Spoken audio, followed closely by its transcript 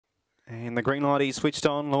And the green light is switched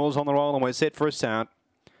on. Laws on the roll, and we're set for a start.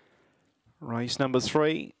 Race number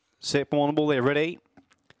 3. Set Warnable, they're ready.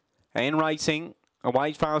 And racing.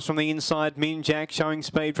 Away fast from the inside, Min Jack showing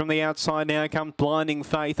speed from the outside. Now comes Blinding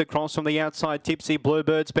Faith across from the outside. Tipsy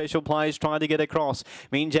Bluebird special players trying to get across.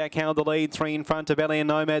 Min Jack held the lead, 3 in front to Belly and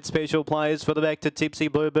Nomad special players for the back to Tipsy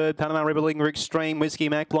Bluebird. Panama Rebel Extreme, Whiskey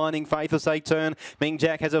Mac, Blinding Faith as they turn. Min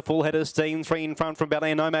Jack has a full head of steam, 3 in front from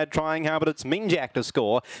Belly and Nomad trying hard, but it's Min Jack to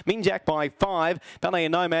score. Min Jack by 5. Belly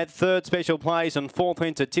and Nomad third special plays, and fourth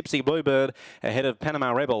went to Tipsy Bluebird ahead of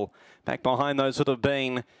Panama Rebel. Back behind those would have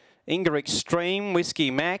been Inga Extreme,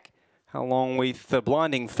 Whiskey Mac, along with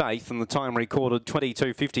Blinding Faith, and the time recorded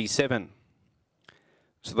 22:57.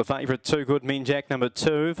 So the favourite Too Good Min Jack, number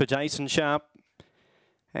 2 for Jason Sharp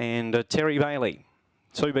and Terry Bailey.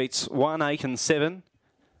 2 beats 1, 8 and 7.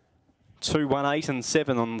 2, 1, 8 and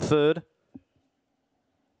 7 on the third.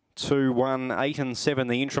 2, 1, 8 and 7,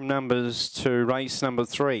 the interim numbers to race number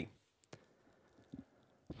 3.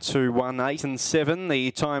 2, 1, 8 and 7, the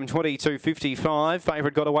time 22:55.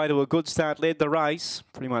 Favourite got away to a good start, led the race.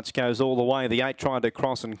 Pretty much goes all the way. The 8 tried to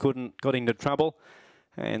cross and got into trouble.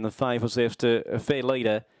 And the favourite was left a fair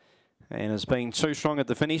leader and has been too strong at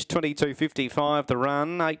the finish. 22:55 the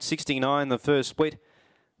run, 8:69 the first split.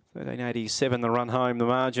 13:87 the run home. The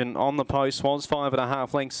margin on the post was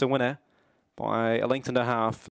 5.5 lengths the winner by a length and a half.